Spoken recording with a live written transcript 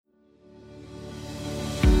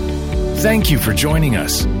Thank you for joining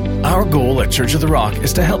us. Our goal at Church of the Rock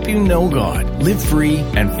is to help you know God, live free,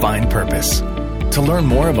 and find purpose. To learn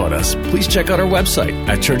more about us, please check out our website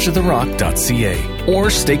at churchoftherock.ca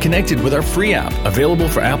or stay connected with our free app available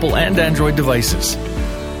for Apple and Android devices.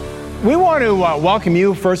 We want to welcome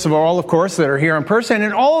you, first of all, of course, that are here in person,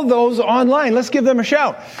 and all of those online. Let's give them a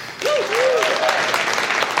shout.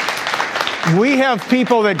 We have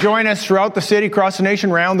people that join us throughout the city, across the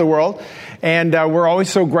nation, around the world, and we're always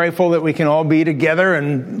so grateful that we can all be together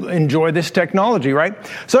and enjoy this technology, right?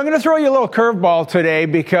 So I'm going to throw you a little curveball today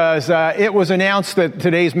because it was announced that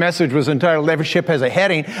today's message was entitled Every Ship Has a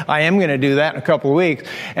Heading. I am going to do that in a couple of weeks.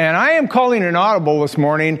 And I am calling an audible this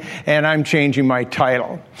morning, and I'm changing my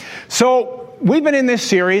title. So we've been in this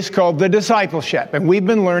series called The Discipleship, and we've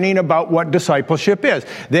been learning about what discipleship is.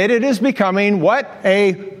 That it is becoming what?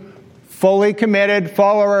 A fully committed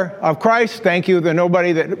follower of Christ. Thank you to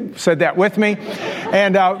nobody that said that with me.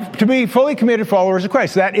 And to be fully committed followers of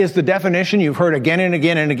Christ. That is the definition you've heard again and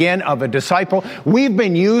again and again of a disciple. We've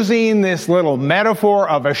been using this little metaphor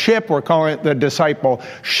of a ship. We're calling it the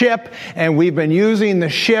DiscipleSHIP. And we've been using the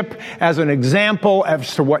ship as an example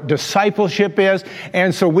as to what discipleship is.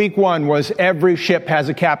 And so week 1 was every ship has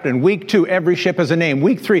a captain. Week 2, every ship has a name.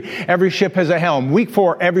 Week 3, every ship has a helm. Week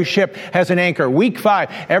 4, every ship has an anchor. Week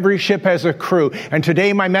 5, every ship has a crew. And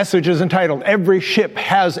today my message is entitled, Every Ship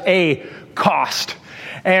Has a Cost.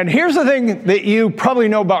 And here's the thing that you probably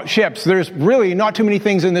know about ships. There's really not too many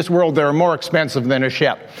things in this world that are more expensive than a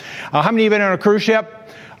ship. How many of you have been on a cruise ship?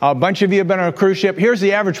 A bunch of you have been on a cruise ship. Here's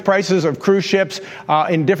the average prices of cruise ships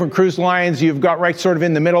in different cruise lines. You've got right sort of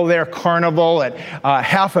in the middle there, Carnival at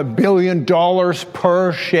 $500 million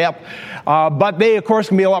per ship. But they, of course,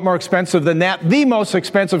 can be a lot more expensive than that. The most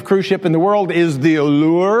expensive cruise ship in the world is the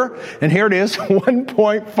Allure. And here it is,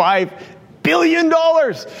 $1.5 billion.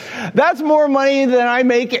 That's more money than I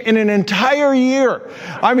make in an entire year.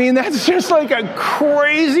 I mean, that's just like a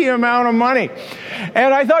crazy amount of money.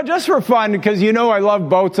 And I thought just for fun, because you know I love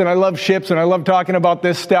boats and I love ships and I love talking about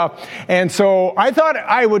this stuff. And so I thought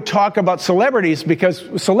I would talk about celebrities, because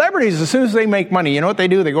celebrities, as soon as they make money, you know what they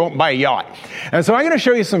do? They go out and buy a yacht. And so I'm going to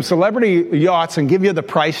show you some celebrity yachts and give you the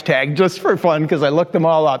price tag just for fun, because I looked them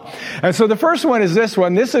all up. And so the first one is this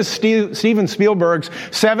one. This is Steven Spielberg's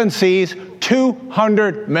Seven Seas,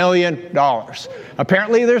 $200 million.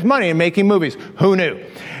 Apparently there's money in making movies. Who knew?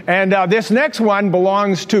 And this next one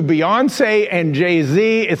belongs to Beyonce and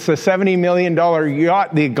Jay-Z. It's a $70 million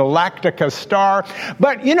yacht, the Galactica Star.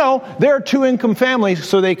 But, you know, they're a two-income family,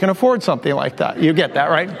 so they can afford something like that. You get that,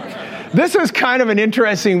 right? This is kind of an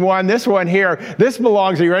interesting one. This one here, this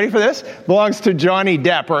belongs, are you ready for this? Belongs to Johnny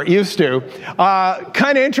Depp, or it used to.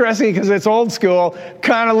 Kind of interesting because it's old school.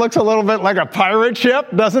 Kind of looks a little bit like a pirate ship,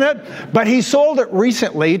 doesn't it? But he sold it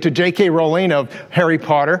recently to J.K. Rowling of Harry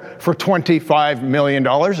Potter for $25 million.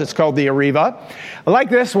 It's called the Arriva. I like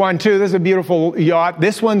this one too. This is a beautiful yacht.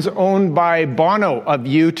 This one's owned by Bono of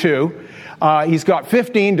U2. He's got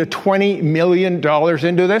 $15 to $20 million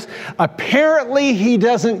into this. Apparently, he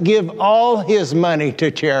doesn't give all his money to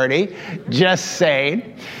charity. Just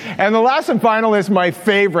saying. And the last and final is my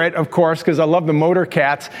favorite, of course, because I love the motor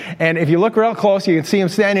cats. And if you look real close, you can see him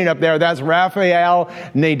standing up there. That's Rafael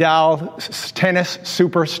Nadal, tennis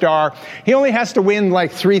superstar. He only has to win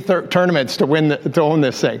like 3 tournaments to own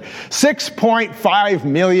this thing. $6.5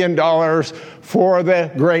 million for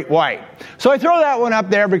the Great White. So I throw that one up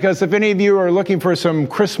there because if any of you are looking for some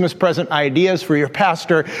Christmas present ideas for your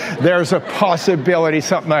pastor, there's a possibility,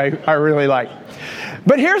 something I really like.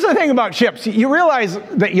 But here's the thing about ships. You realize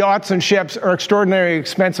that yachts and ships are extraordinarily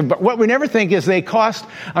expensive, but what we never think is they cost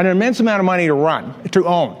an immense amount of money to run, to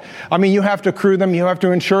own. I mean, you have to crew them, you have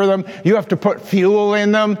to insure them, you have to put fuel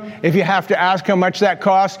in them. If you have to ask how much that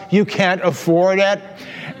costs, you can't afford it.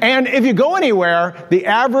 And if you go anywhere, the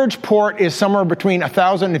average port is somewhere between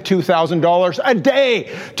 $1,000 and $2,000 a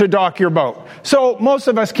day to dock your boat. So most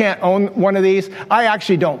of us can't own one of these. I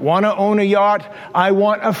actually don't want to own a yacht. I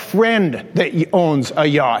want a friend that owns a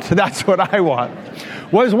yacht. That's what I want.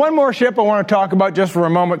 Well, there's one more ship I want to talk about just for a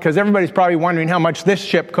moment, because everybody's probably wondering how much this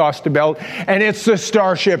ship costs to build, and it's the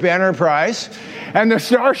Starship Enterprise. And the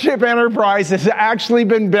Starship Enterprise has actually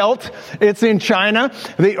been built. It's in China.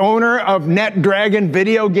 The owner of NetDragon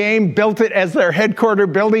video game built it as their headquarter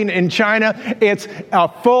building in China. It's a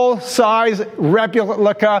full-size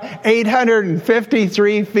replica,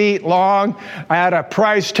 853 feet long, at a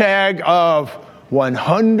price tag of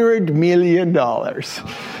 $100 million.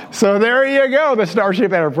 So there you go, the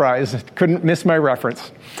Starship Enterprise. Couldn't miss my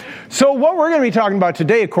reference. So what we're going to be talking about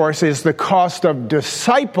today, of course, is the cost of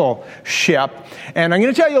discipleship. And I'm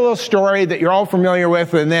going to tell you a little story that you're all familiar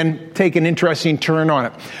with and then take an interesting turn on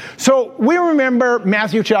it. So we remember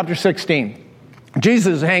Matthew chapter 16.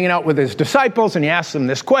 Jesus is hanging out with his disciples and he asks them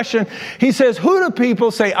this question. He says, who do people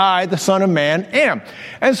say I, the Son of Man, am?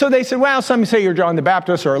 And so they said, well, some say you're John the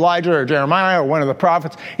Baptist or Elijah or Jeremiah or one of the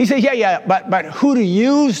prophets. He says, but who do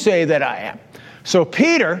you say that I am? So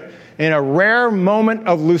Peter, in a rare moment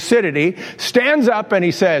of lucidity, stands up and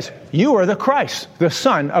he says, you are the Christ, the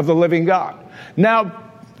Son of the living God. Now,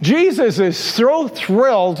 Jesus is so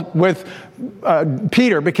thrilled with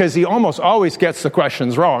Peter because he almost always gets the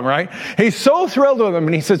questions wrong, right? He's so thrilled with him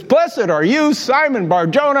and he says, blessed are you, Simon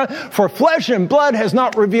Bar-Jonah, for flesh and blood has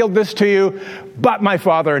not revealed this to you, but my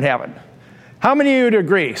Father in heaven. How many of you would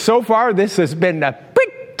agree? So far, this has been a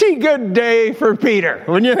pretty good day for Peter,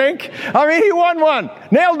 wouldn't you think? I mean, he won one.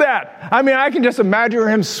 Nailed that. I mean, I can just imagine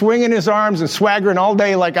him swinging his arms and swaggering all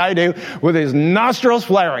day like I do with his nostrils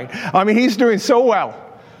flaring. I mean, he's doing so well.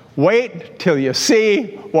 Wait till you see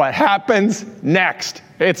what happens next.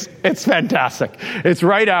 It's fantastic. It's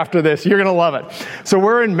right after this. You're going to love it. So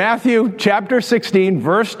we're in Matthew chapter 16,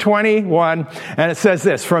 verse 21, and it says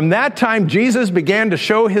this, from that time Jesus began to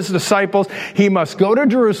show his disciples he must go to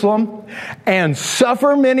Jerusalem and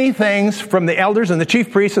suffer many things from the elders and the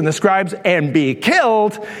chief priests and the scribes and be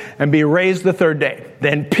killed and be raised the third day.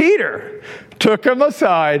 Then Peter took him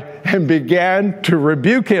aside and began to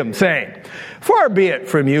rebuke him, saying, far be it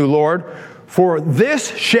from you, Lord, for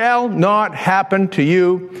this shall not happen to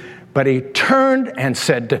you. But he turned and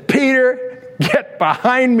said to Peter, get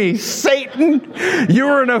behind me, Satan. You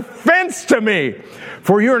are an offense to me,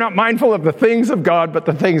 for you are not mindful of the things of God, but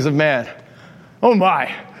the things of man. Oh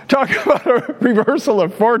my. Talk about a reversal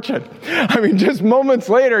of fortune. I mean, just moments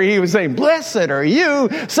later, he was saying, blessed are you,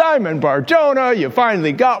 Simon Bar-Jonah, you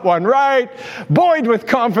finally got one right. Buoyed with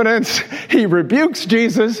confidence, he rebukes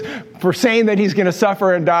Jesus for saying that he's going to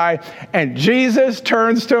suffer and die. And Jesus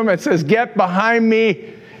turns to him and says, get behind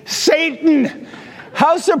me, Satan.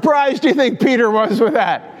 How surprised do you think Peter was with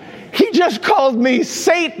that? He just called me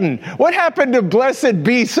Satan. What happened to blessed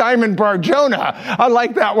be Simon Bar-Jonah? I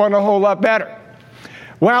like that one a whole lot better.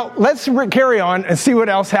 Well, let's carry on and see what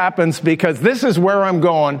else happens because this is where I'm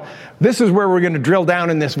going. This is where we're going to drill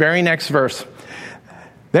down in this very next verse.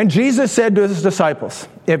 Then Jesus said to his disciples,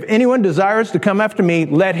 if anyone desires to come after me,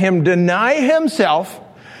 let him deny himself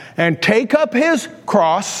and take up his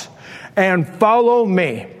cross and follow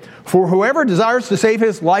me. For whoever desires to save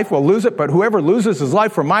his life will lose it, but whoever loses his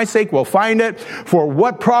life for my sake will find it. For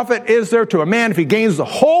what profit is there to a man if he gains the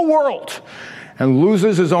whole world and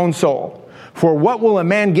loses his own soul? For what will a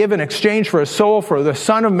man give in exchange for his soul? For the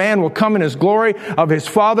Son of Man will come in his glory of his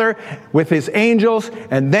Father with his angels,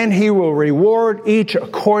 and then he will reward each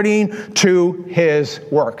according to his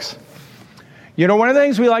works. You know, one of the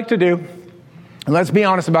things we like to do, and let's be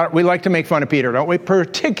honest about it, we like to make fun of Peter, don't we?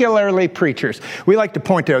 Particularly preachers. We like to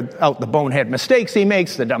point out the bonehead mistakes he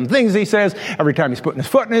makes, the dumb things he says, every time he's putting his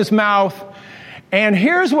foot in his mouth. And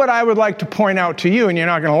here's what I would like to point out to you, and you're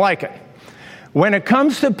not going to like it. When it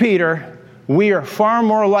comes to Peter, we are far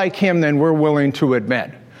more like him than we're willing to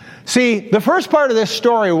admit. See, the first part of this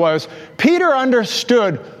story was Peter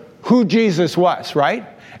understood who Jesus was, right?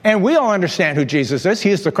 And we all understand who Jesus is. He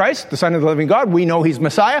is the Christ, the Son of the living God. We know he's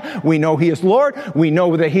Messiah. We know he is Lord. We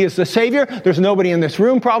know that he is the Savior. There's nobody in this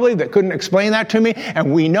room probably that couldn't explain that to me.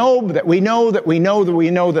 And we know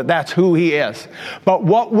that that's who he is. But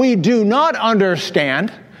what we do not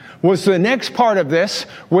understand was the next part of this,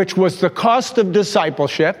 which was the cost of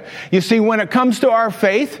discipleship. You see, when it comes to our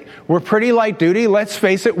faith, we're pretty light duty. Let's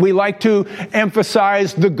face it. We like to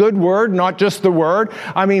emphasize the good word, not just the word.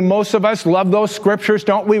 I mean, most of us love those scriptures,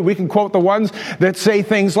 don't we? We can quote the ones that say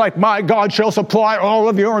things like, my God shall supply all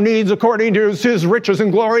of your needs according to his riches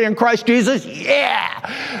and glory in Christ Jesus.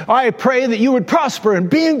 Yeah! I pray that you would prosper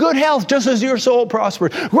and be in good health just as your soul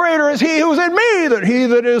prospers. Greater is he who is in me than he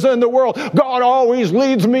that is in the world. God always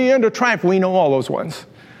leads me into triumph. We know all those ones.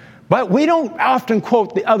 But we don't often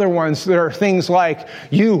quote the other ones that are things like,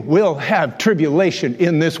 you will have tribulation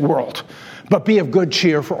in this world, but be of good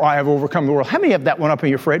cheer, for I have overcome the world. How many have that one up in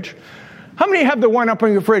your fridge? How many have the one up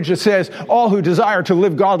in your fridge that says, all who desire to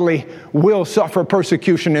live godly will suffer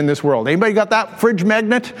persecution in this world? Anybody got that fridge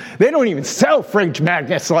magnet? They don't even sell fridge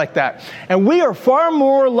magnets like that. And we are far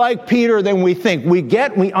more like Peter than we think.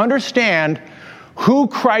 We understand who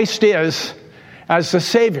Christ is as the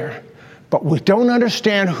Savior, but we don't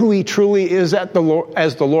understand who he truly is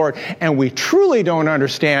as the Lord, and we truly don't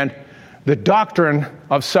understand the doctrine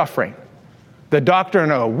of suffering. The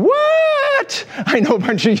doctrine of, what? what? I know a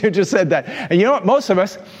bunch of you just said that. And you know what? Most of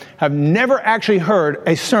us have never actually heard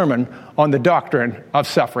a sermon on the doctrine of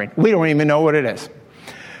suffering. We don't even know what it is.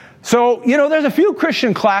 So, there's a few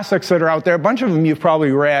Christian classics that are out there. A bunch of them you've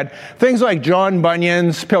probably read. Things like John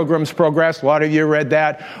Bunyan's Pilgrim's Progress. A lot of you read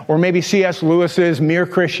that. Or maybe C.S. Lewis's Mere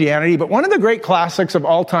Christianity. But one of the great classics of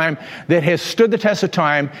all time that has stood the test of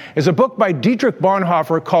time is a book by Dietrich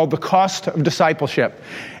Bonhoeffer called The Cost of Discipleship.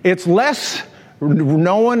 It's less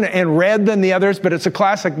known and read than the others, but it's a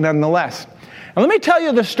classic nonetheless. And let me tell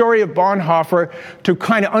you the story of Bonhoeffer to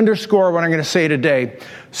kind of underscore what I'm going to say today.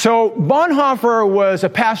 So Bonhoeffer was a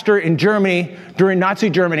pastor in Germany during Nazi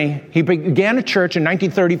Germany. He began a church in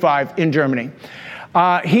 1935 in Germany.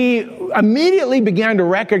 He immediately began to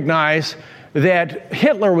recognize that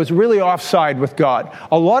Hitler was really offside with God.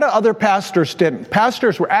 A lot of other pastors didn't.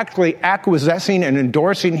 Pastors were actually acquiescing and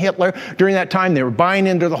endorsing Hitler during that time. They were buying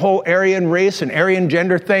into the whole Aryan race and Aryan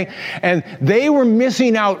gender thing. And they were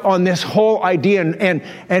missing out on this whole idea.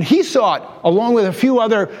 And he saw it, along with a few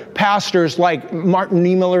other pastors like Martin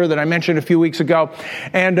Niemöller that I mentioned a few weeks ago.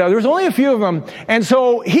 And there was only a few of them. And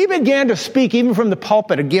so he began to speak, even from the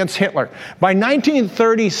pulpit, against Hitler. By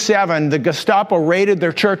 1937, the Gestapo raided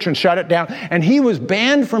their church and shut it down. And he was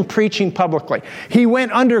banned from preaching publicly. He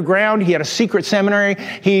went underground. He had a secret seminary.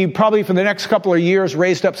 He probably for the next couple of years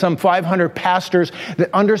raised up some 500 pastors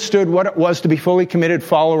that understood what it was to be fully committed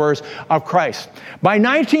followers of Christ. By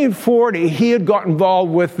 1940, he had got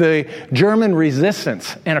involved with the German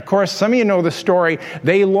resistance. And of course, some of you know the story.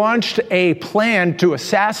 They launched a plan to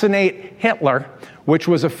assassinate Hitler, which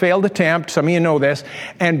was a failed attempt. Some of you know this.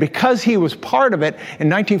 And because he was part of it, in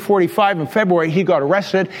 1945, in February, he got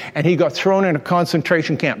arrested and he got thrown in a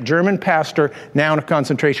concentration camp. German pastor, now in a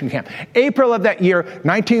concentration camp. April of that year,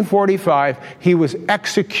 1945, he was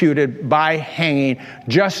executed by hanging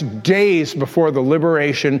just days before the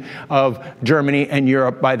liberation of Germany and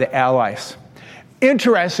Europe by the Allies.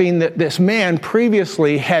 Interesting that this man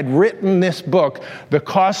previously had written this book, The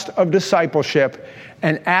Cost of Discipleship,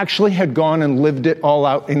 and actually had gone and lived it all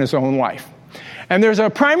out in his own life. And there's a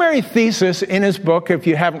primary thesis in his book, if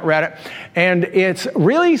you haven't read it, and it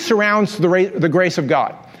really surrounds the grace of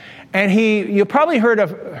God. And you probably heard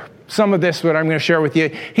of some of this, what I'm going to share with you.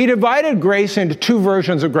 He divided grace into two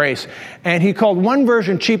versions of grace. And he called one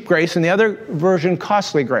version cheap grace and the other version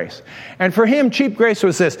costly grace. And for him, cheap grace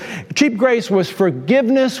was this. Cheap grace was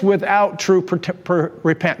forgiveness without true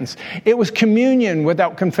repentance. It was communion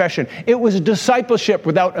without confession. It was discipleship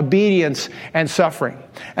without obedience and suffering.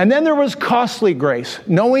 And then there was costly grace,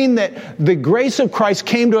 knowing that the grace of Christ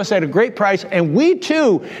came to us at a great price, and we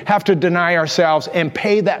too have to deny ourselves and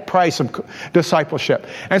pay that price of discipleship.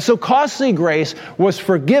 And so costly grace was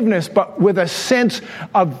forgiveness, but with a sense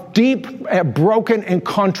of deep, broken, and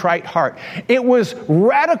contrite heart. It was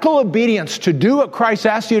radical obedience to do what Christ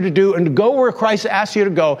asked you to do and to go where Christ asked you to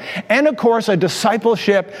go. And of course, a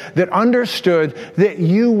discipleship that understood that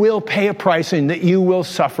you will pay a price and that you will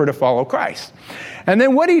suffer to follow Christ. And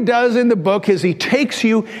then what he does in the book is he takes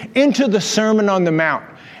you into the Sermon on the Mount.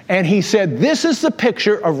 And he said, this is the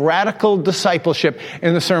picture of radical discipleship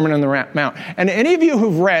in the Sermon on the Mount. And any of you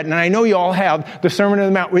who've read, and I know you all have, the Sermon on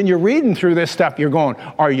the Mount, when you're reading through this stuff, you're going,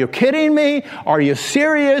 are you kidding me? Are you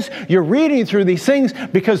serious? You're reading through these things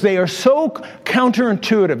because they are so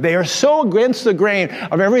counterintuitive. They are so against the grain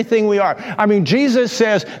of everything we are. I mean, Jesus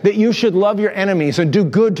says that you should love your enemies and do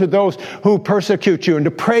good to those who persecute you and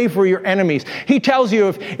to pray for your enemies. He tells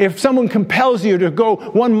you if someone compels you to go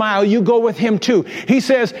 1 mile, you go with him too. He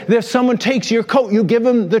says that if someone takes your coat, you give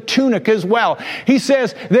them the tunic as well. He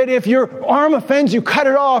says that if your arm offends you, cut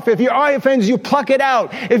it off. If your eye offends you, pluck it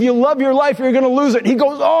out. If you love your life, you're going to lose it. He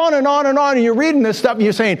goes on and on and on, and you're reading this stuff and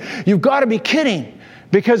you're saying, you've got to be kidding,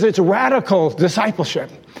 because it's radical discipleship.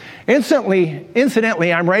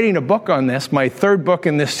 Incidentally, I'm writing a book on this, my third book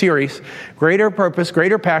in this series, Greater Purpose,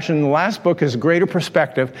 Greater Passion. The last book is Greater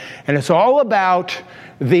Perspective, and it's all about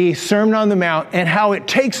the Sermon on the Mount and how it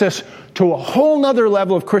takes us to a whole nother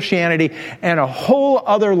level of Christianity and a whole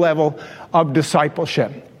other level of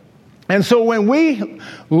discipleship. And so when we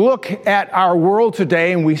look at our world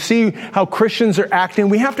today and we see how Christians are acting,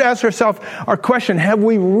 we have to ask ourselves our question, have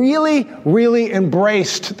we really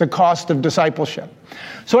embraced the cost of discipleship?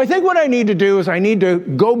 So I think what I need to do is I need to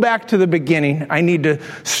go back to the beginning. I need to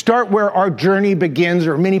start where our journey begins,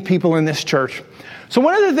 or many people in this church. So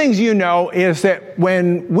one of the things you know is that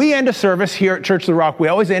when we end a service here at Church of the Rock, we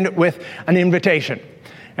always end it with an invitation.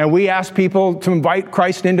 and we ask people to invite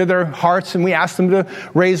Christ into their hearts, and we ask them to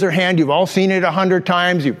raise their hand. You've all seen it 100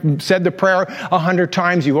 times. You've said the prayer 100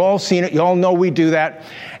 times. You've all seen it. You all know we do that.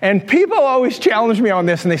 And people always challenge me on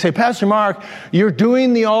this, and they say, Pastor Mark, you're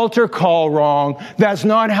doing the altar call wrong. That's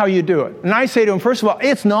not how you do it. And I say to them, first of all,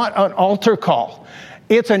 it's not an altar call.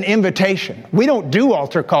 It's an invitation. We don't do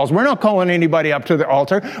altar calls. We're not calling anybody up to the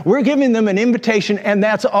altar. We're giving them an invitation, and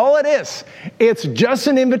that's all it is. It's just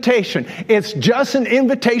an invitation. It's just an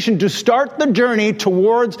invitation to start the journey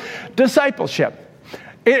towards discipleship.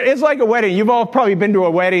 It's like a wedding. You've all probably been to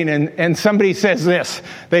a wedding, and somebody says this.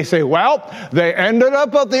 They say, well, they ended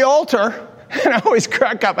up at the altar. And I always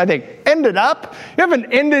crack up. I think, ended up? You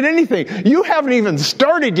haven't ended anything. You haven't even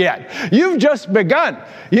started yet. You've just begun.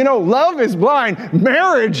 You know, love is blind.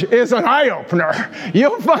 Marriage is an eye-opener.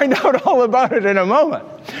 You'll find out all about it in a moment.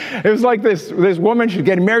 It was like this woman, she's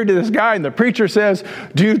getting married to this guy, and the preacher says,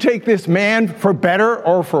 do you take this man for better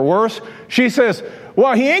or for worse? She says,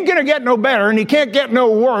 well, he ain't going to get no better, and he can't get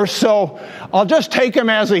no worse, so I'll just take him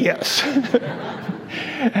as he is.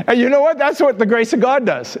 And you know what? That's what the grace of God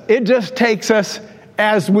does. It just takes us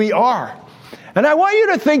as we are. And I want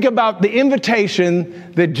you to think about the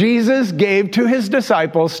invitation that Jesus gave to his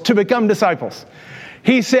disciples to become disciples.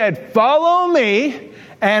 He said, follow me,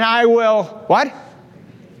 and I will, what?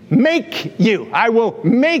 Make you. I will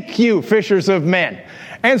make you fishers of men.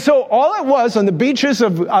 And so all it was on the beaches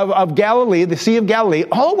of Galilee, the Sea of Galilee,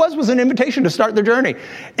 all it was an invitation to start the journey.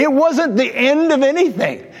 It wasn't the end of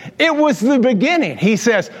anything. It was the beginning. He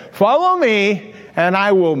says, follow me and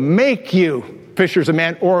I will make you fishers of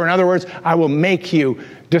men. Or in other words, I will make you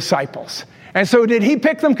disciples. And so did he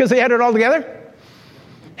pick them because they had it all together?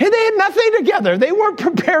 Hey, they had nothing together. They weren't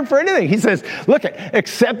prepared for anything. He says, look,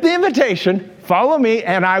 accept the invitation, follow me,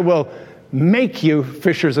 and I will make you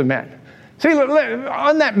fishers of men. See,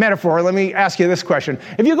 on that metaphor, let me ask you this question.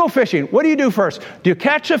 If you go fishing, what do you do first? Do you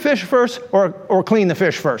catch the fish first or clean the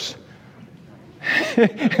fish first?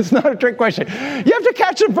 It's not a trick question. You have to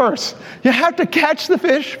catch them first. You have to catch the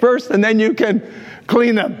fish first, and then you can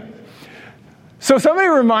clean them. So somebody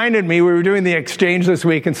reminded me, we were doing the exchange this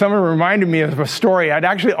week, and someone reminded me of a story I'd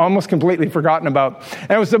actually almost completely forgotten about. And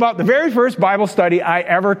it was about the very first Bible study I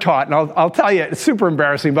ever taught. And I'll tell you, it's super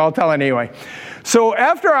embarrassing, but I'll tell it anyway. So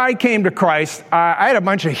after I came to Christ, I had a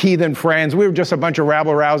bunch of heathen friends. We were just a bunch of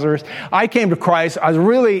rabble-rousers. I came to Christ. I was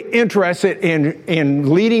really interested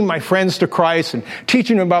in leading my friends to Christ and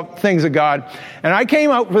teaching them about things of God. And I came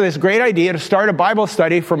out with this great idea to start a Bible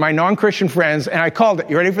study for my non-Christian friends, and I called it,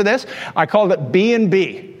 you ready for this? I called it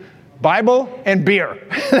B&B. Bible and beer.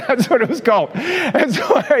 That's what it was called. And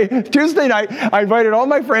so Tuesday night, I invited all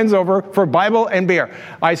my friends over for Bible and beer.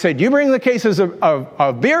 I said, you bring the cases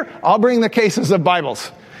of beer, I'll bring the cases of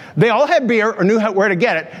Bibles. They all had beer or knew where to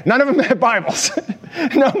get it. None of them had Bibles.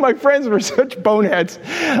 No, my friends were such boneheads.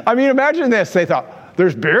 I mean, imagine this. They thought,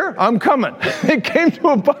 there's beer? I'm coming. They came to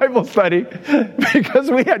a Bible study because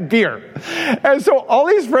we had beer. And so all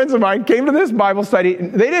these friends of mine came to this Bible study.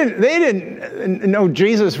 They didn't know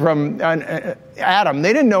Jesus from Adam.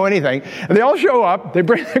 They didn't know anything. And they all show up. They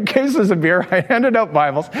bring their cases of beer. I handed out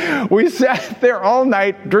Bibles. We sat there all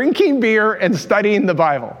night drinking beer and studying the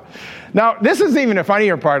Bible. Now, this is even a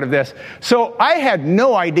funnier part of this. So I had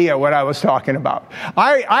no idea what I was talking about.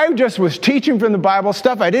 I just was teaching from the Bible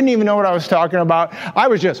stuff. I didn't even know what I was talking about. I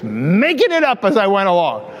was just making it up as I went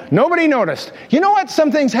along. Nobody noticed. You know what?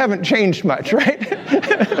 Some things haven't changed much, right?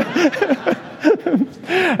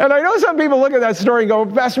 And I know some people look at that story and go,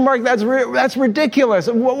 Pastor Mark, that's ridiculous.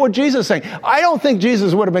 What would Jesus say? I don't think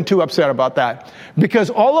Jesus would have been too upset about that, because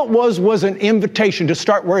all it was an invitation to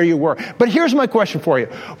start where you were. But here's my question for you.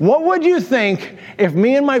 What would you think if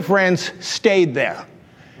me and my friends stayed there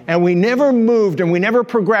and we never moved and we never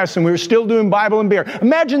progressed and we were still doing Bible and beer?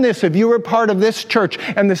 Imagine this, if you were part of this church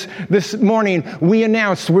and this morning we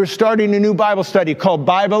announced we're starting a new Bible study called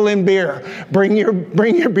Bible and Beer. Bring your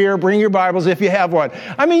beer, bring your Bibles if you have one.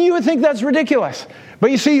 I mean, you would think that's ridiculous. But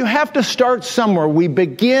you see, you have to start somewhere. We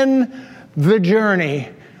begin the journey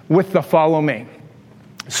with the follow me.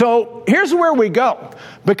 So here's where we go.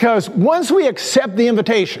 Because once we accept the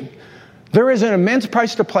invitation, there is an immense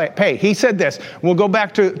price to pay. He said this. We'll go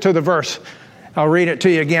back to the verse. I'll read it to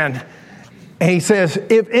you again. He says,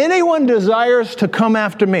 if anyone desires to come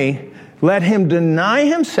after me, let him deny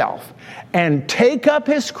himself and take up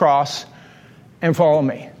his cross and follow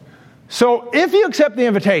me. So if you accept the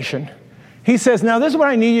invitation, he says, now this is what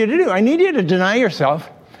I need you to do. I need you to deny yourself,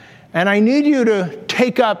 and I need you to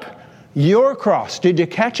take up your cross. Did you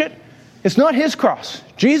catch it? It's not his cross.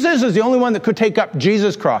 Jesus is the only one that could take up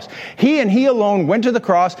Jesus' cross. He and he alone went to the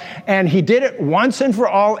cross, and he did it once and for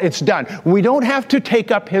all. It's done. We don't have to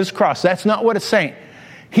take up his cross. That's not what it's saying.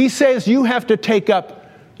 He says you have to take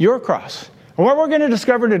up your cross. And what we're going to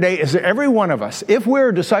discover today is that every one of us, if we're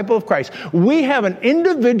a disciple of Christ, we have an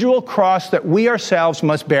individual cross that we ourselves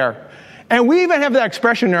must bear. And we even have that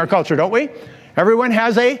expression in our culture, don't we? Everyone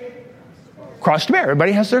has a cross to bear.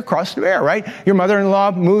 Everybody has their cross to bear, right? Your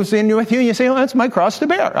mother-in-law moves in with you and you say, oh, that's my cross to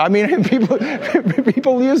bear. I mean,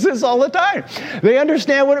 people use this all the time. They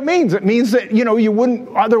understand what it means. It means that, you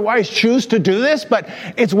wouldn't otherwise choose to do this, but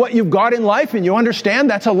it's what you've got in life and you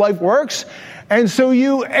understand that's how life works. And so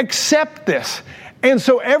you accept this. And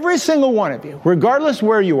so every single one of you, regardless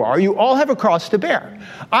where you are, you all have a cross to bear.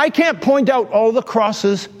 I can't point out all the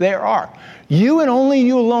crosses there are. You and only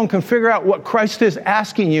you alone can figure out what Christ is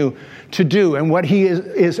asking you to do and what he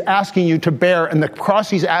is asking you to bear and the cross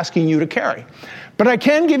he's asking you to carry. But I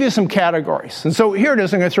can give you some categories. And so here it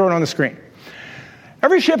is. I'm going to throw it on the screen.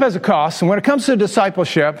 Every ship has a cost. And when it comes to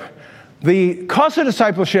discipleship, the cost of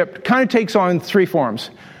discipleship kind of takes on three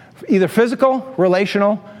forms. Either physical,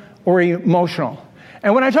 relational, or emotional.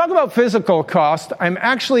 And when I talk about physical cost, I'm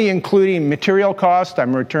actually including material cost.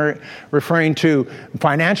 I'm referring to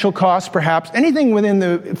financial cost, perhaps, anything within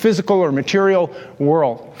the physical or material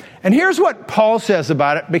world. And here's what Paul says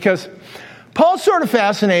about it, because Paul's sort of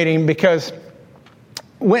fascinating, because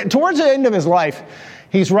towards the end of his life,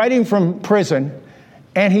 he's writing from prison,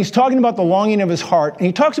 and he's talking about the longing of his heart. And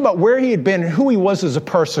he talks about where he had been and who he was as a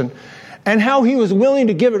person, and how he was willing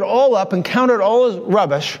to give it all up and count it all as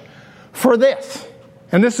rubbish for this.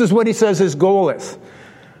 And this is what he says his goal is.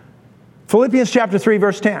 Philippians chapter 3,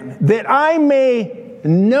 verse 10. That I may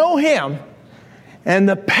know him and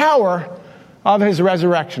the power of his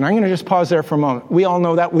resurrection. I'm going to just pause there for a moment. We all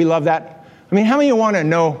know that. We love that. I mean, how many of you want to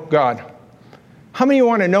know God? How many of you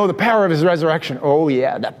want to know the power of his resurrection? Oh,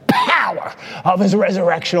 yeah, the power of his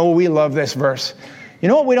resurrection. Oh, we love this verse. You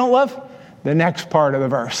know what we don't love? The next part of the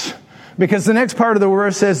verse. Because the next part of the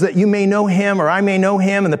verse says that you may know him, or I may know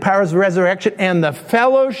him, and the power of his resurrection, and the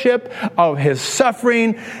fellowship of his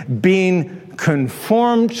suffering, being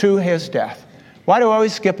conformed to his death. Why do I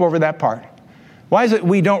always skip over that part? Why is it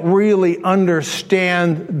we don't really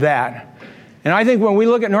understand that? And I think when we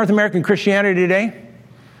look at North American Christianity today,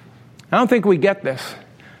 I don't think we get this.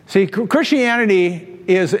 See, Christianity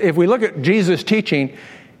is, if we look at Jesus' teaching,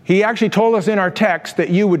 he actually told us in our text that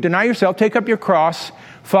you would deny yourself, take up your cross,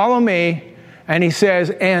 follow me, and he says,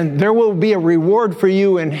 and there will be a reward for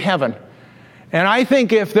you in heaven. And I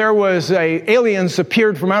think if there was aliens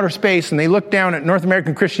appeared from outer space and they looked down at North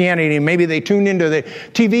American Christianity and maybe they tuned into the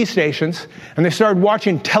TV stations and they started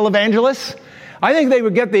watching televangelists, I think they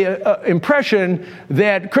would get the impression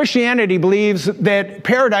that Christianity believes that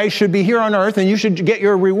paradise should be here on earth and you should get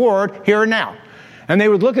your reward here and now. And they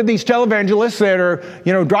would look at these televangelists that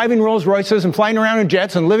are, driving Rolls Royces and flying around in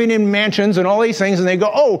jets and living in mansions and all these things, and they go,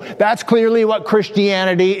 oh, that's clearly what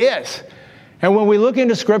Christianity is. And when we look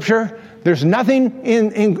into Scripture, there's nothing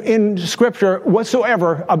in Scripture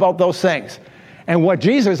whatsoever about those things. And what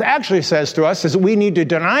Jesus actually says to us is that we need to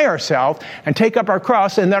deny ourselves and take up our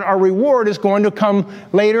cross, and that our reward is going to come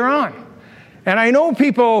later on. And I know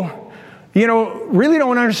people, really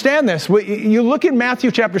don't understand this. You look at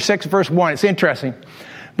Matthew chapter 6, verse 1. It's interesting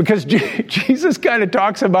because Jesus kind of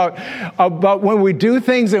talks about when we do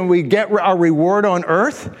things and we get our reward on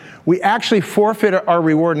earth, we actually forfeit our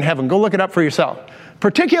reward in heaven. Go look it up for yourself.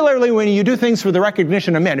 Particularly when you do things for the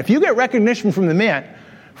recognition of men. If you get recognition from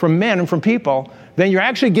men and from people, then you're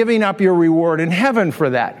actually giving up your reward in heaven for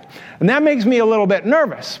that. And that makes me a little bit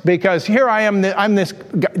nervous because here I am, I'm this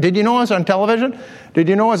guy. Did you know I was on television? Did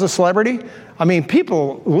you know I was a celebrity? I mean,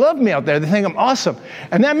 people love me out there. They think I'm awesome.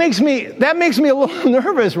 And that makes me a little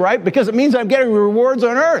nervous, right? Because it means I'm getting rewards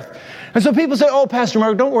on earth. And so people say, oh, Pastor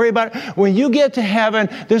Mark, don't worry about it. When you get to heaven,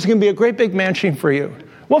 there's going to be a great big mansion for you.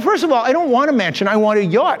 Well, first of all, I don't want a mansion. I want a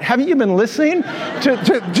yacht. Haven't you been listening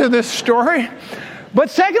to this story? But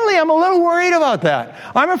secondly, I'm a little worried about that.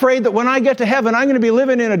 I'm afraid that when I get to heaven, I'm going to be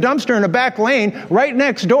living in a dumpster in a back lane right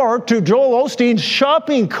next door to Joel Osteen's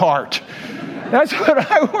shopping cart. That's what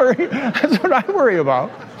I worry about.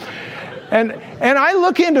 And I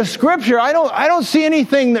look into Scripture. I don't see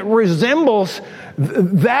anything that resembles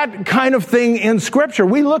that kind of thing in Scripture.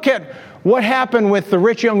 We look at what happened with the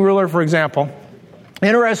rich young ruler, for example.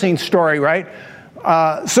 Interesting story, right?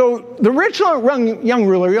 So the rich young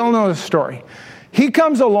ruler, you all know the story. He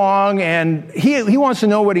comes along and he wants to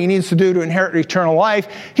know what he needs to do to inherit eternal life.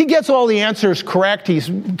 He gets all the answers correct.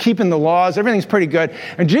 He's keeping the laws. Everything's pretty good.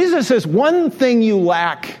 And Jesus says, one thing you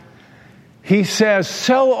lack He says,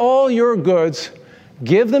 sell all your goods,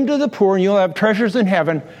 give them to the poor, and you'll have treasures in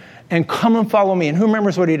heaven, and come and follow me. And who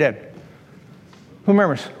remembers what he did? Who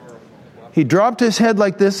remembers? He dropped his head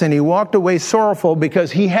like this, and he walked away sorrowful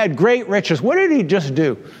because he had great riches. What did he just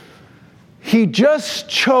do? He just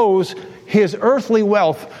chose his earthly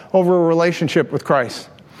wealth over a relationship with Christ.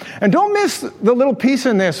 And don't miss the little piece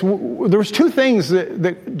in this. There was two things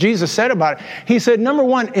that Jesus said about it. He said, number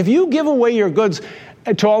one, if you give away your goods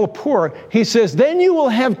to all the poor, he says, then you will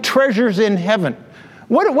have treasures in heaven.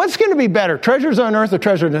 What's going to be better, treasures on earth or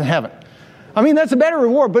treasures in heaven? I mean, that's a better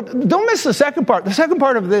reward, but don't miss the second part. The second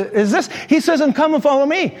part of it is this. He says, and come and follow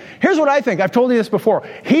me. Here's what I think. I've told you this before.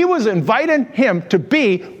 He was inviting him to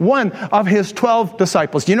be one of his 12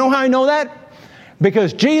 disciples. Do you know how I know that?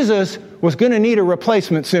 Because Jesus was going to need a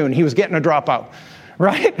replacement soon. He was getting a dropout,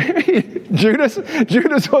 right? Judas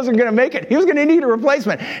wasn't going to make it. He was going to need a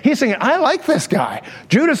replacement. He's saying, I like this guy.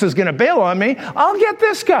 Judas is going to bail on me. I'll get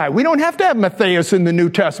this guy. We don't have to have Matthias in the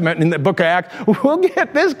New Testament in the book of Acts. We'll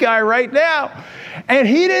get this guy right now. And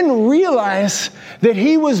he didn't realize that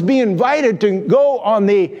he was being invited to go on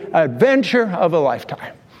the adventure of a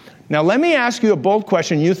lifetime. Now, let me ask you a bold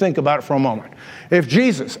question. You think about it for a moment. If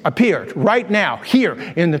Jesus appeared right now, here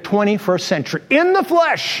in the 21st century, in the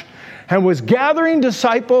flesh, and was gathering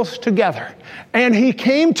disciples together, and he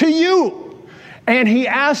came to you, and he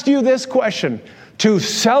asked you this question, to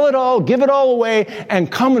sell it all, give it all away, and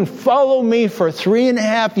come and follow me for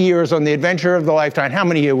 3.5 years on the adventure of the lifetime, how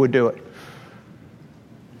many of you would do it?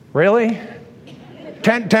 Really?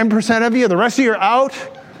 10% of you? The rest of you are out?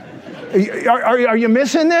 Are you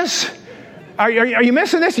missing this? Are you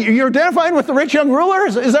missing this? You're identifying with the rich young ruler?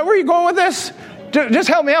 Is that where you're going with this? Just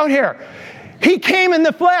help me out here. He came in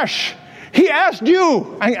the flesh. He asked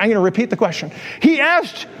you, I'm going to repeat the question. He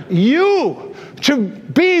asked you to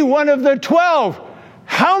be one of the 12.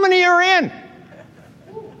 How many are in?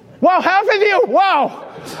 Wow, half of you.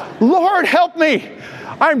 Wow. Lord, help me.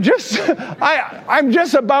 I'm just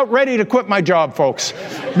about ready to quit my job, folks,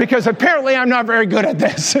 because apparently I'm not very good at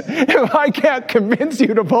this. If I can't convince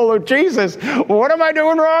you to follow Jesus, what am I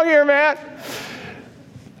doing wrong here, Matt?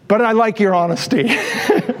 But I like your honesty.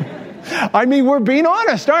 I mean, we're being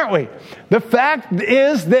honest, aren't we? The fact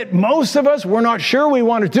is that most of us, we're not sure we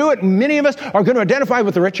want to do it. Many of us are going to identify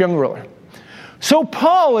with the rich young ruler. So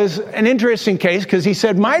Paul is an interesting case because he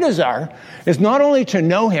said, my desire is not only to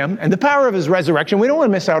know him and the power of his resurrection. We don't want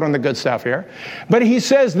to miss out on the good stuff here. But he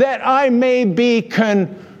says that I may be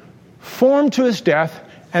conformed to his death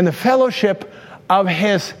and the fellowship of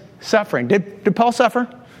his suffering. Did Paul suffer?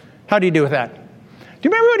 How do you do with that? Do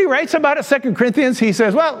you remember what he writes about it, 2 Corinthians? He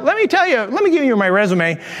says, well, let me give you my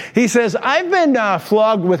resume. He says, I've been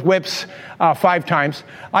flogged with whips 5 times.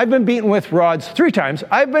 I've been beaten with rods 3 times.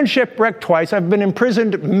 I've been shipwrecked twice. I've been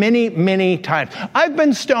imprisoned many, many times. I've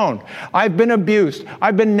been stoned. I've been abused.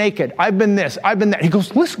 I've been naked. I've been this. I've been that. He goes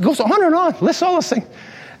on and on. Lists all those things.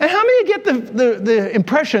 And how many get the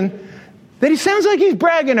impression that he sounds like he's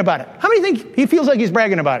bragging about it? How many think he feels like he's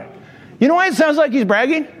bragging about it? You know why it sounds like he's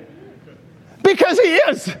bragging? Because he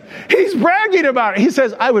is. He's bragging about it. He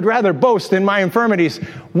says, I would rather boast in my infirmities.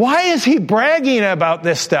 Why is he bragging about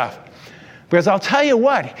this stuff? Because I'll tell you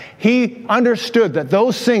what, he understood that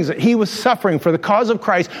those things that he was suffering for the cause of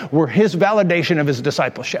Christ were his validation of his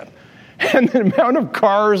discipleship. And the amount of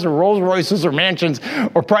cars or Rolls Royces or mansions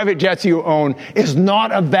or private jets you own is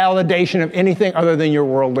not a validation of anything other than your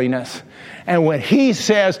worldliness. And when he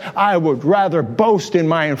says, I would rather boast in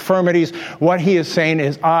my infirmities, what he is saying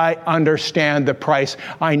is, I understand the price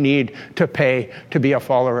I need to pay to be a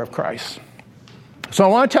follower of Christ. So I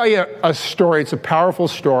want to tell you a story. It's a powerful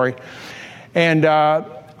story. And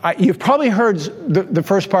you've probably heard the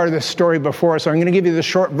first part of this story before, so I'm going to give you the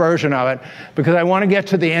short version of it because I want to get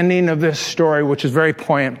to the ending of this story, which is very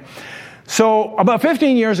poignant. So about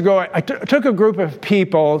 15 years ago, I took a group of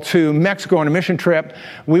people to Mexico on a mission trip.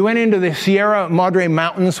 We went into the Sierra Madre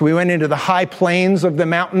Mountains. We went into the high plains of the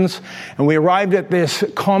mountains, and we arrived at this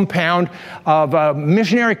compound of a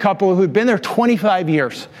missionary couple who'd been there 25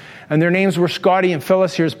 years. And their names were Scotty and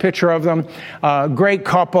Phyllis. Here's a picture of them. Great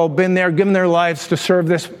couple, been there, given their lives to serve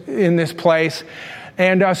in this place.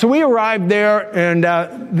 And so we arrived there, and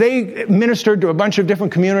they ministered to a bunch of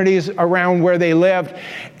different communities around where they lived.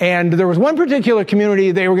 And there was one particular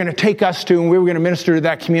community they were going to take us to, and we were going to minister to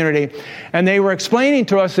that community. And they were explaining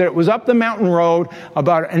to us that it was up the mountain road,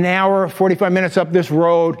 about an hour, 45 minutes up this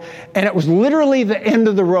road, and it was literally the end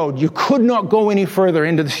of the road. You could not go any further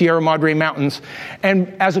into the Sierra Madre Mountains.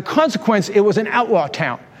 And as a consequence, it was an outlaw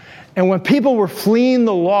town. And when people were fleeing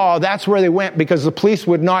the law, that's where they went because the police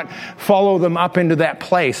would not follow them up into that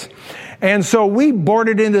place. And so we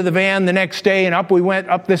boarded into the van the next day, and up we went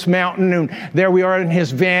up this mountain, and there we are in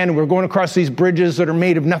his van. We're going across these bridges that are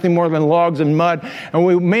made of nothing more than logs and mud. And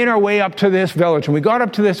we made our way up to this village. And we got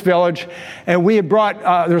up to this village, and we had brought,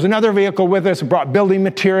 there was another vehicle with us, brought building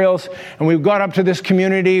materials. And we got up to this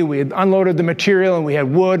community. We had unloaded the material, and we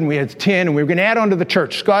had wood, and we had tin, and we were going to add on to the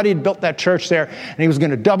church. Scotty had built that church there, and he was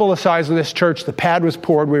going to double the size of this church. The pad was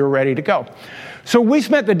poured. We were ready to go. So we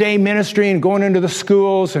spent the day ministering and going into the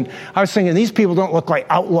schools, and I was thinking, these people don't look like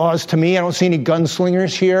outlaws to me. I don't see any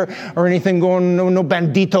gunslingers here or anything going, no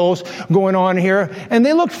banditos going on here. And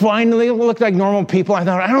they looked fine. They looked like normal people. I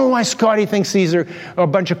thought, I don't know why Scotty thinks these are a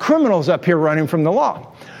bunch of criminals up here running from the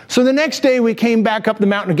law. So the next day we came back up the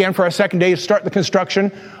mountain again for our second day to start the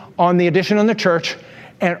construction on the addition on the church,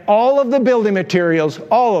 and all of the building materials,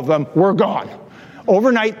 all of them, were gone.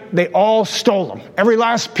 Overnight, they all stole them. Every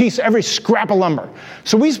last piece, every scrap of lumber.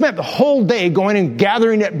 So we spent the whole day going and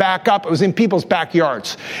gathering it back up. It was in people's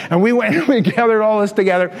backyards. And we went and we gathered all this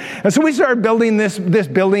together. And so we started building this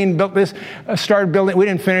building, started building. We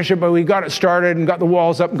didn't finish it, but we got it started and got the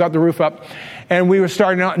walls up and got the roof up. And we were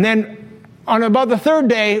starting out. And then on about the third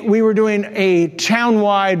day, we were doing a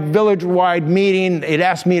town-wide, village-wide meeting. They'd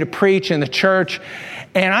asked me to preach in the church.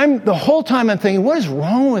 And the whole time I'm thinking, what is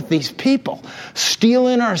wrong with these people?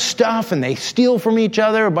 Stealing our stuff, and they steal from each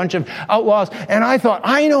other, a bunch of outlaws. And I thought,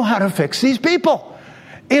 I know how to fix these people.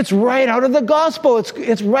 It's right out of the gospel.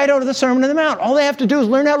 It's right out of the Sermon on the Mount. All they have to do is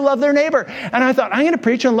learn how to love their neighbor. And I thought, I'm going to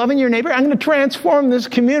preach on loving your neighbor. I'm going to transform this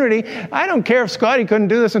community. I don't care if Scotty couldn't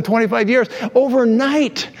do this in 25 years.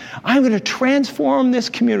 Overnight, I'm going to transform this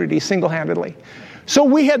community single-handedly. So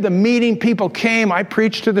we had the meeting, people came, I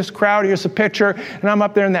preached to this crowd, here's a picture, and I'm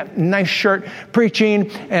up there in that nice shirt preaching,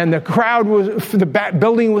 and the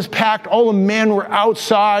building was packed, all the men were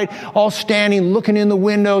outside, all standing, looking in the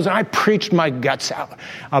windows, and I preached my guts out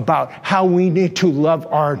about how we need to love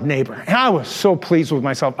our neighbor. And I was so pleased with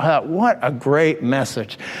myself. I thought, what a great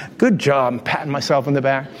message. Good job. I'm patting myself in the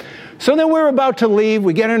back. So then we were about to leave,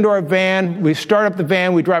 we get into our van, we start up the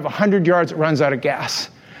van, we drive 100 yards, it runs out of gas.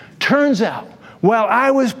 Turns out, while I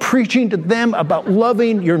was preaching to them about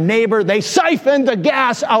loving your neighbor, they siphoned the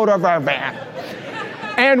gas out of our van.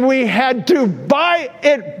 And we had to buy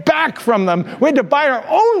it back from them. We had to buy our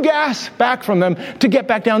own gas back from them to get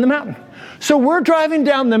back down the mountain. So we're driving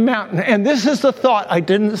down the mountain, and this is the thought. I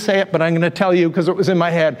didn't say it, but I'm going to tell you because it was in my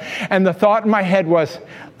head. And the thought in my head was,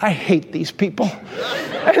 I hate these people.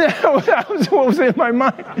 And that was what was in my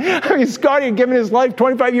mind. I mean, Scotty had given his life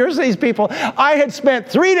 25 years to these people. I had spent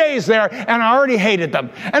 3 days there, and I already hated them.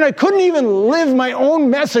 And I couldn't even live my own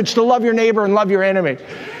message to love your neighbor and love your enemy.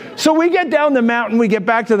 So we get down the mountain, we get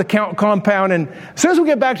back to the compound, and as soon as we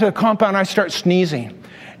get back to the compound, I start sneezing.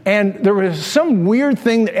 And there was some weird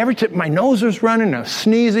thing that every time my nose was running, I was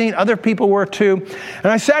sneezing, other people were too. And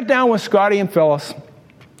I sat down with Scotty and Phyllis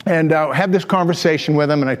and had this conversation with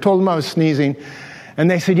them, and I told them I was sneezing. And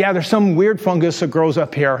they said, yeah, there's some weird fungus that grows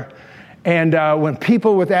up here. And when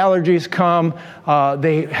people with allergies come,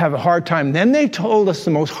 they have a hard time. Then they told us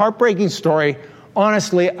the most heartbreaking story,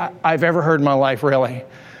 honestly, I've ever heard in my life, really.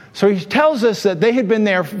 So he tells us that they had been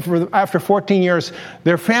there after 14 years.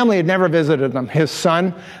 Their family had never visited them. His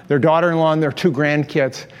son, their daughter-in-law, and their 2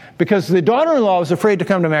 grandkids. Because the daughter-in-law was afraid to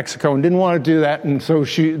come to Mexico and didn't want to do that. And so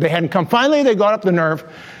they hadn't come. Finally, they got up the nerve.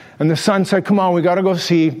 And the son said, come on, we got to go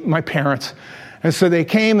see my parents. And so they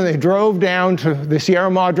came and they drove down to the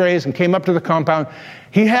Sierra Madres and came up to the compound.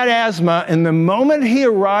 He had asthma. And the moment he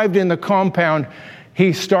arrived in the compound,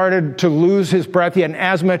 he started to lose his breath. He had an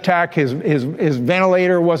asthma attack. His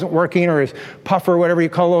ventilator wasn't working, or his puffer, whatever you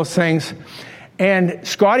call those things. And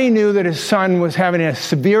Scotty knew that his son was having a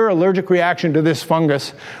severe allergic reaction to this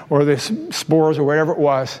fungus or this spores or whatever it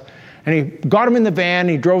was. And he got him in the van.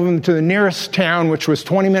 He drove him to the nearest town, which was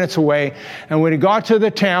 20 minutes away. And when he got to the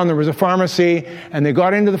town, there was a pharmacy. And they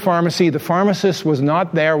got into the pharmacy. The pharmacist was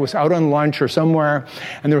not there, was out on lunch or somewhere.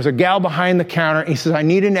 And there was a gal behind the counter. He says, I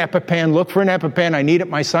need an EpiPen. Look for an EpiPen. I need it.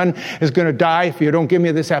 My son is going to die if you don't give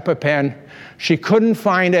me this EpiPen. She couldn't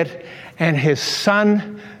find it. And his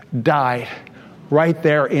son died right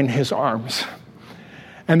there in his arms.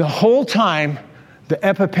 And the whole time, the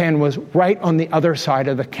EpiPen was right on the other side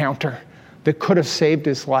of the counter that could have saved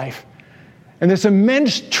his life. And this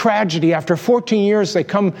immense tragedy, after 14 years, they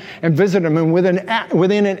come and visit him, and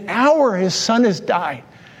within an hour, his son has died.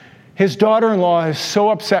 His daughter-in-law is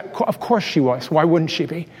so upset. Of course she was. Why wouldn't she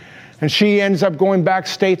be? And she ends up going back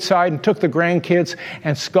stateside and took the grandkids,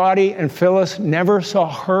 and Scotty and Phyllis never saw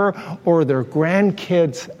her or their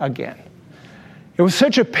grandkids again. It was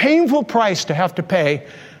such a painful price to have to pay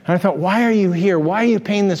And I thought, why are you here? Why are you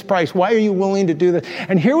paying this price? Why are you willing to do this?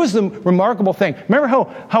 And here was the remarkable thing. Remember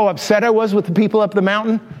how upset I was with the people up the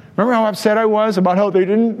mountain? Remember how upset I was about how they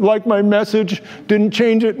didn't like my message, didn't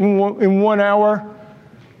change it in 1 hour?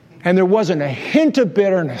 And there wasn't a hint of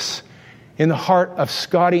bitterness in the heart of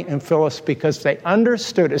Scotty and Phyllis, because they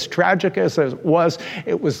understood, as tragic as it was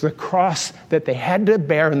the cross that they had to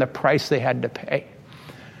bear and the price they had to pay.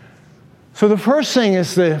 So the first thing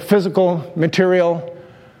is the physical, material,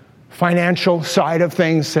 financial side of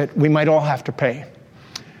things that we might all have to pay.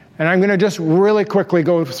 And I'm going to just really quickly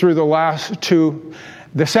go through the last two.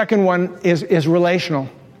 The second one is relational.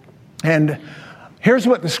 And here's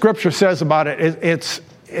what the scripture says about it.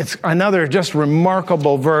 It's another just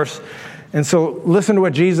remarkable verse. And so listen to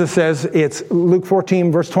what Jesus says. It's Luke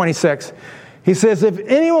 14, verse 26. He says, if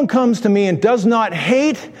anyone comes to me and does not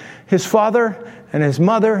hate his father and his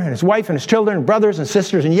mother and his wife and his children and brothers and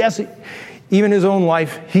sisters, and yes, even his own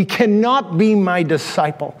life, he cannot be my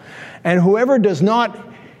disciple. And whoever does not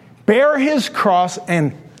bear his cross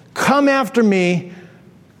and come after me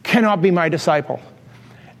cannot be my disciple.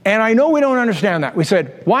 And I know we don't understand that. We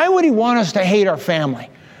said, why would he want us to hate our family?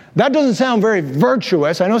 That doesn't sound very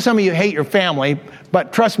virtuous. I know some of you hate your family,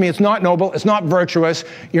 but trust me, it's not noble, it's not virtuous.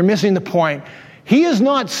 You're missing the point. He is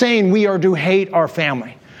not saying we are to hate our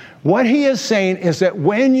family. What he is saying is that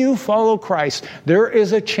when you follow Christ, there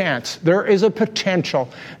is a chance, there is a potential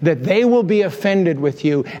that they will be offended with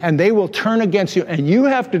you and they will turn against you, and you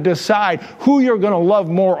have to decide who you're going to love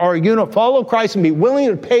more. Are you going to follow Christ and be willing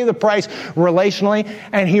to pay the price relationally?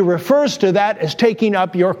 And he refers to that as taking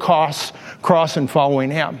up your cross and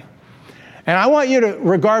following him. And I want you to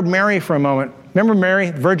regard Mary for a moment. Remember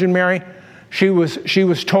Mary, Virgin Mary? She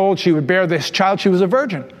was told she would bear this child. She was a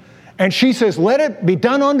virgin. And she says, let it be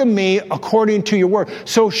done unto me according to your word.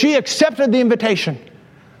 So she accepted the invitation.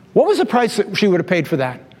 What was the price that she would have paid for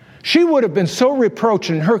that? She would have been so reproached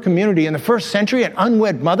in her community in the first century, an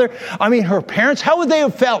unwed mother. I mean, her parents, how would they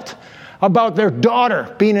have felt about their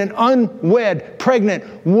daughter being an unwed,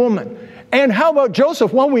 pregnant woman? And how about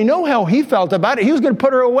Joseph? Well, we know how he felt about it. He was going to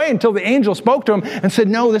put her away until the angel spoke to him and said,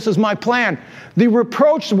 no, this is my plan. The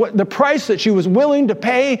reproach, the price that she was willing to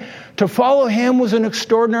pay to follow him was an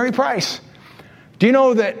extraordinary price. Do you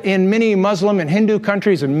know that in many Muslim and Hindu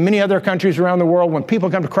countries and many other countries around the world, when people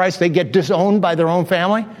come to Christ, they get disowned by their own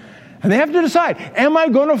family? And they have to decide, am I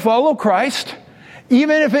going to follow Christ,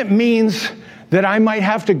 even if it means that I might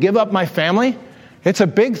have to give up my family? It's a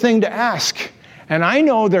big thing to ask. And I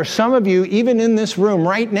know there's some of you, even in this room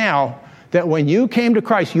right now, that when you came to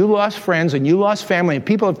Christ, you lost friends and you lost family and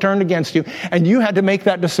people have turned against you, and you had to make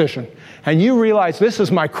that decision. And you realize, this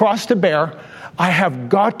is my cross to bear. I have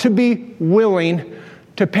got to be willing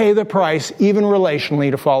to pay the price, even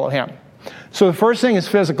relationally, to follow him. So the first thing is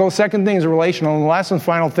physical. The second thing is relational. And the last and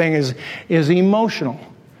final thing is emotional.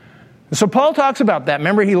 So Paul talks about that.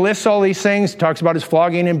 Remember, he lists all these things. He talks about his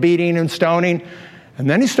flogging and beating and stoning. And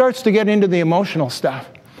then he starts to get into the emotional stuff.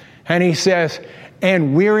 And he says,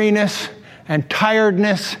 and weariness and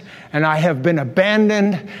tiredness, and I have been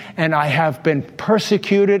abandoned, and I have been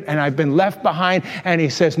persecuted, and I've been left behind. And he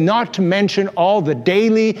says, not to mention all the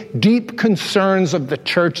daily deep concerns of the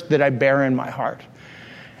church that I bear in my heart.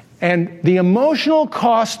 And the emotional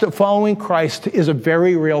cost of following Christ is a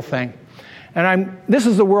very real thing. And this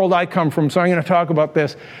is the world I come from, so I'm going to talk about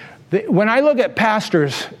this. When I look at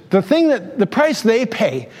pastors, the price they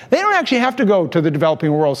pay, they don't actually have to go to the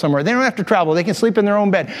developing world somewhere. They don't have to travel. They can sleep in their own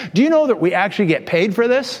bed. Do you know that we actually get paid for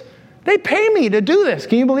this? They pay me to do this.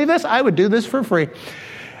 Can you believe this? I would do this for free.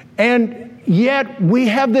 And yet we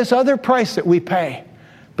have this other price that we pay.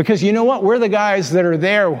 Because you know what? We're the guys that are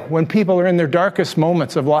there when people are in their darkest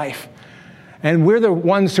moments of life. And we're the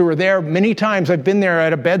ones who are there. Many times I've been there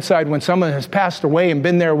at a bedside when someone has passed away and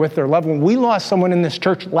been there with their loved one. We lost someone in this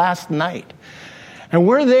church last night. And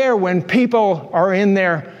we're there when people are in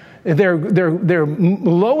their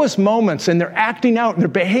lowest moments and they're acting out and they're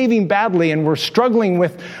behaving badly, and we're struggling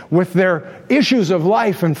with their issues of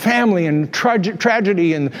life and family and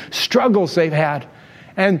tragedy and struggles they've had.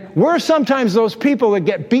 And we're sometimes those people that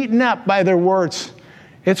get beaten up by their words.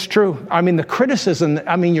 It's true. I mean, the criticism,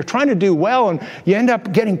 you're trying to do well and you end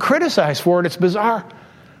up getting criticized for it. It's bizarre.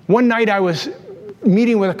 One night I was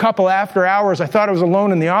meeting with a couple after hours. I thought I was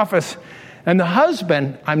alone in the office. And the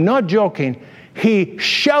husband, I'm not joking, he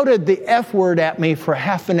shouted the F word at me for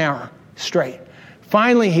half an hour straight.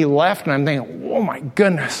 Finally, he left, and I'm thinking, oh my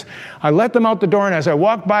goodness. I let them out the door, and as I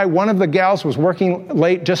walked by, one of the gals was working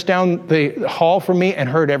late just down the hall from me and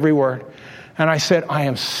heard every word. And I said, I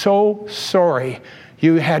am so sorry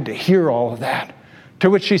you had to hear all of that. To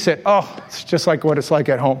which she said, oh, it's just like what it's like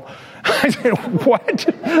at home. I said, what?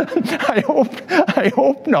 I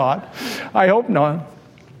hope not. I hope not.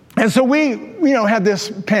 And so we, had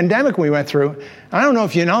this pandemic we went through. I don't know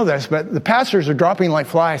if you know this, but the pastors are dropping like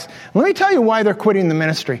flies. Let me tell you why they're quitting the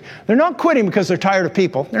ministry. They're not quitting because they're tired of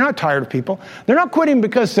people. They're not tired of people. They're not quitting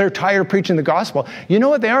because they're tired of preaching the gospel. You know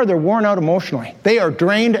what they are? They're worn out emotionally. They are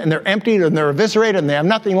drained and they're emptied and they're eviscerated and they have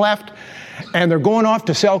nothing left. And they're going off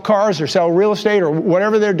to sell cars or sell real estate or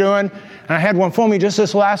whatever they're doing. And I had one phone me just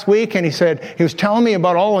this last week, and he was telling me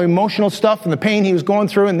about all the emotional stuff and the pain he was going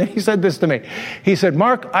through, and then he said this to me. He said,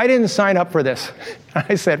 Mark, I didn't sign up for this.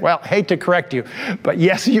 I said, well, hate to correct you, but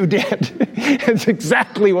yes, you did. It's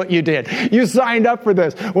exactly what you did. You signed up for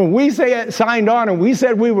this. When we signed on and we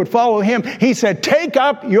said we would follow him, he said, take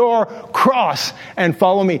up your cross and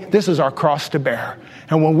follow me. This is our cross to bear.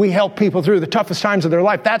 And when we help people through the toughest times of their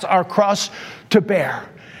life, that's our cross to bear.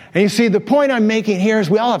 And you see, the point I'm making here is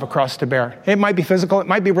we all have a cross to bear. It might be physical, it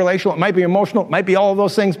might be relational, it might be emotional, it might be all of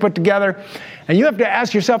those things put together. And you have to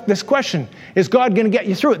ask yourself this question, is God going to get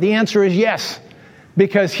you through it? The answer is yes.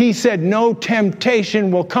 Because he said, no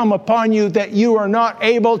temptation will come upon you that you are not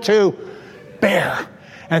able to bear.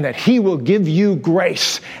 And that he will give you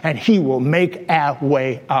grace and he will make a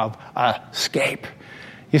way of escape.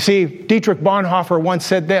 You see, Dietrich Bonhoeffer once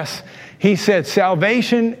said this. He said,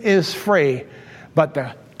 salvation is free, but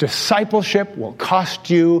the discipleship will cost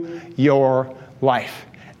you your life.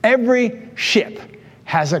 Every ship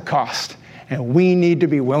has a cost, and we need to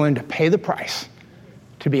be willing to pay the price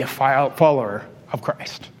to be a follower of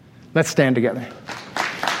Christ. Let's stand together.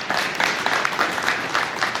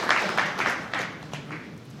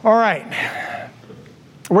 All right.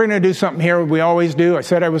 We're going to do something here we always do. I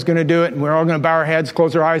said I was going to do it, and we're all going to bow our heads,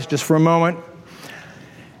 close our eyes just for a moment.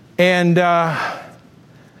 And I'm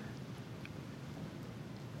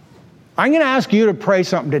going to ask you to pray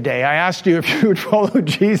something today. I asked you if you would follow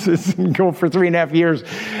Jesus and go for 3.5 years.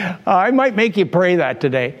 I might make you pray that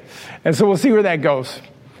today. And so we'll see where that goes.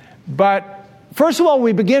 But first of all,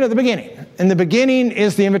 we begin at the beginning. And the beginning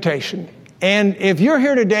is the invitation. And if you're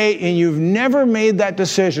here today and you've never made that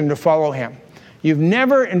decision to follow him, you've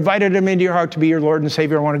never invited him into your heart to be your Lord and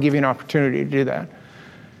Savior, I want to give you an opportunity to do that.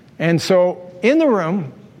 And so in the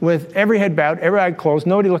room, with every head bowed, every eye closed,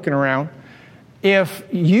 nobody looking around, if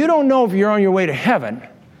you don't know if you're on your way to heaven,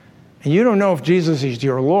 and you don't know if Jesus is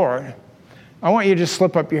your Lord, I want you to just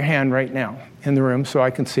slip up your hand right now in the room so I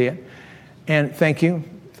can see it. And thank you.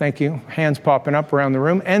 Hands popping up around the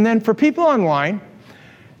room. And then for people online,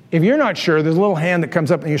 if you're not sure, there's a little hand that comes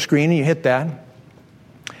up on your screen, and you hit that.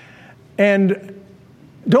 And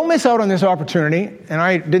don't miss out on this opportunity. And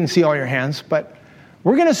I didn't see all your hands, but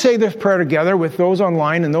we're going to say this prayer together with those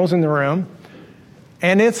online and those in the room.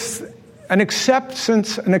 And it's an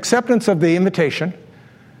acceptance of the invitation,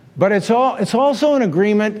 but it's also an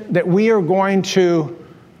agreement that we are going to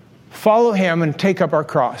follow him and take up our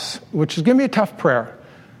cross, which is going to be a tough prayer,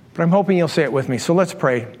 but I'm hoping you'll say it with me. So let's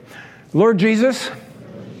pray. Lord Jesus,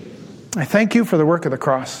 I thank you for the work of the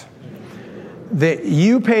cross, that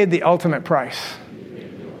you paid the ultimate price,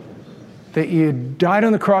 that you died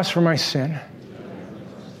on the cross for my sin,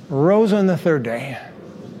 rose on the third day,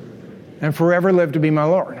 and forever lived to be my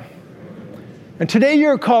Lord. And today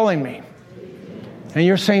you're calling me, and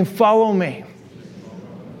you're saying, follow me,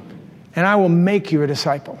 and I will make you a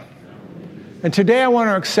disciple. And today I want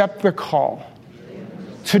to accept the call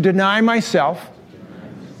to deny myself,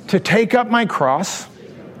 to take up my cross,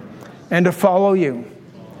 and to follow you.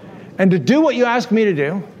 And to do what you ask me to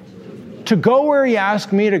do, to go where you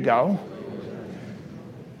ask me to go,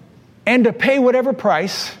 and to pay whatever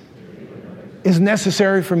price is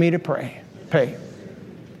necessary for me to pay.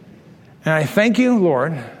 And I thank you,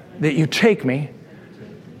 Lord, that you take me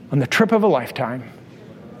on the trip of a lifetime.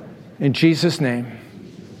 In Jesus' name,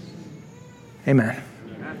 amen.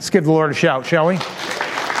 Let's give the Lord a shout, shall we?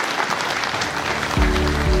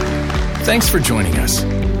 Thanks for joining us.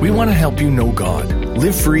 We want to help you know God,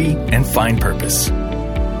 live free, and find purpose.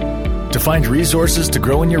 To find resources to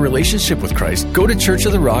grow in your relationship with Christ, go to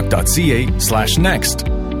churchoftherock.ca/next.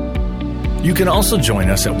 You can also join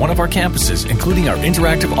us at one of our campuses, including our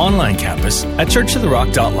interactive online campus at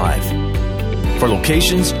churchoftherock.live. For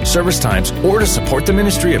locations, service times, or to support the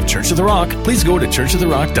ministry of Church of the Rock, please go to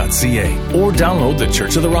churchoftherock.ca or download the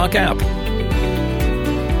Church of the Rock app.